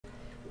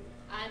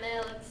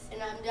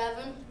I'm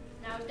Devin.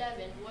 Now,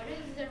 Devin, what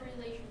is the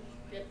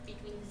relationship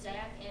between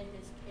Zach and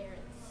his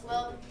parents?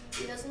 Well,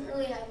 he doesn't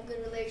really have a good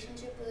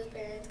relationship with his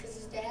parents because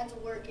his dad's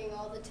working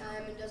all the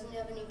time and doesn't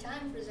have any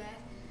time for Zach,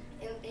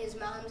 and his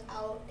mom's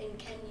out in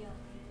Kenya.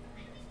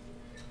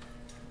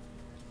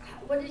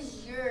 What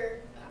is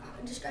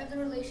describe the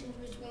relationship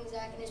between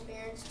Zach and his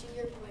parents to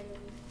your point of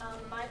view?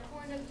 My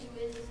point of view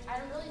is I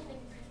don't really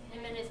think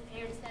him and his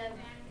parents have a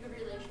good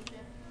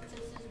relationship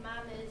since his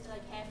mom is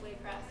like halfway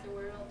across the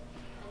world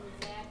and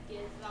Zach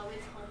is always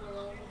home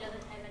alone. He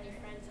doesn't have any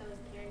friends, so his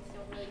parents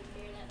don't really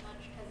care that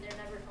much because they're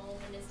never home.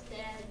 And his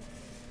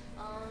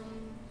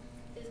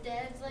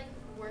dad's like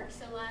works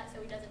a lot,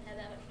 so he doesn't have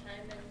that much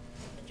time. And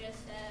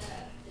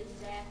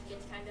Zach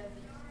gets kind of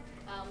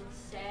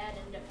sad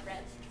and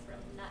depressed from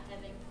not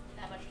having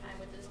that much time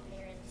with his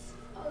parents.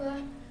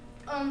 Okay.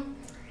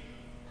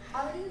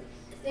 How do you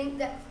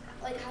think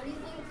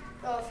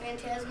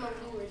Phantasma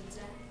lured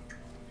Zach?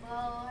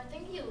 Well, I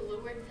think he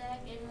lured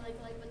Zach in like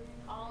with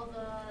all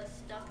the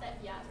stuff that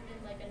he offered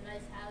him, like a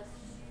nice house,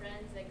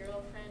 friends, a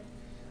girlfriend,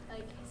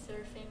 like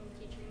surfing,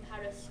 teaching him how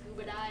to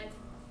scuba dive,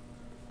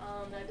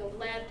 like a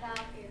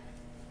laptop,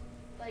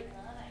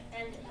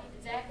 and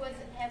Zach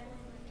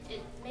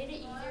it made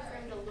it easier for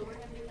him to lure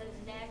him because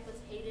Zach was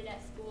hated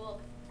at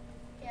school.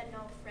 He had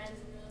no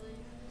friends really,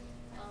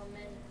 and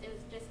it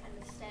was just kind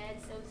of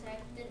sad. So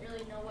Zach didn't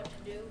really know what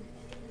to do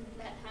in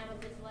that time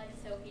of his life,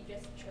 so he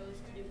just chose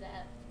to do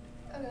that.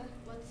 Okay.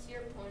 What's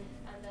your point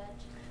on that?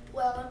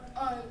 Well,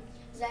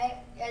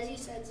 Zach, as you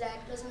said,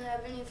 Zach doesn't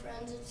have any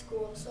friends at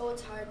school, so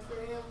it's hard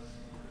for him.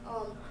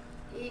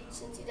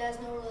 Since he has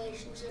no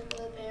relationship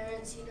with his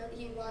parents,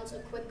 he wants a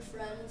quick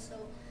friend, so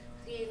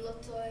he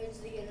looked towards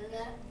the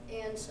internet,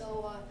 and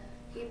so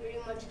he pretty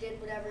much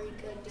did whatever he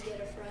could to get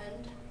a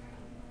friend.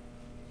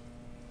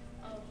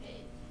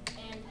 Okay.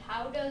 And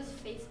how does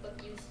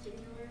Facebook use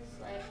different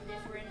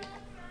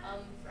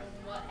from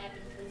what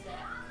happened for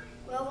Zach?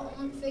 Well,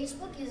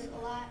 Facebook is a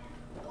lot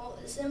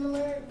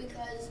similar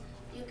because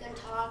you can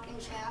talk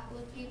and chat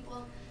with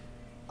people.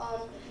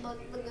 But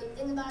the good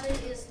thing about it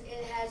is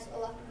it has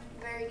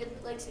very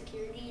good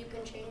security. You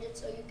can change it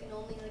so you can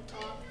only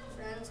talk with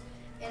friends,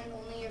 and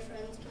only your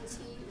friends can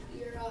see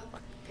your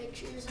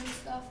pictures and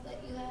stuff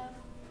that you have.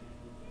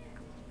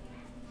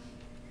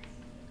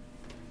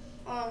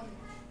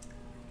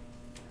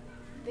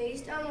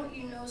 Based on what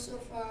you know so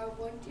far,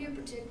 what do you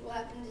predict will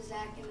happen to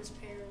Zach and his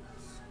parents?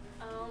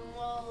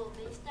 Well,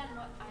 based on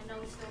what I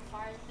know so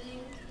far, I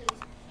think his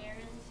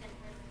parents and I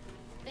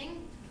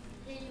think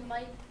he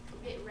might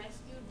get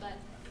rescued, but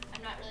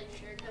I'm not really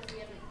sure because we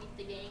haven't beat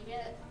the game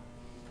yet.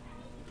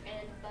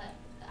 But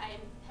I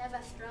have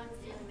a strong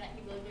feeling that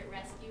he will get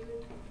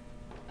rescued,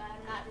 but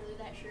I'm not really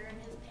that sure. And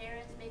his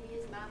parents, maybe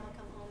his mom will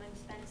come home and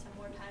spend some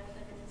more time with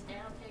him, and his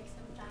dad will take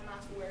some time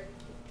off work.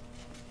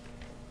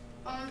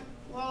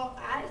 Well,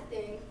 I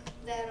think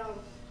that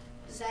they'll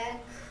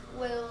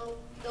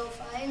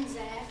find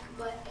Zach,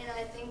 I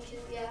think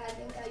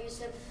how you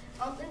said,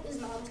 I don't think his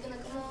mom's gonna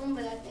come home,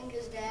 but I think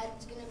his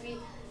dad's gonna be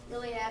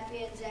really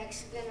happy and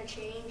Zach's gonna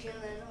change,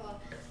 and then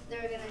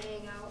they're gonna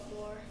hang out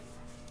more,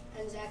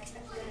 and Zach's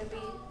not gonna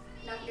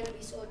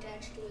be so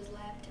attached to his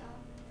laptop.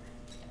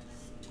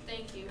 Yes.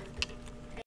 Thank you.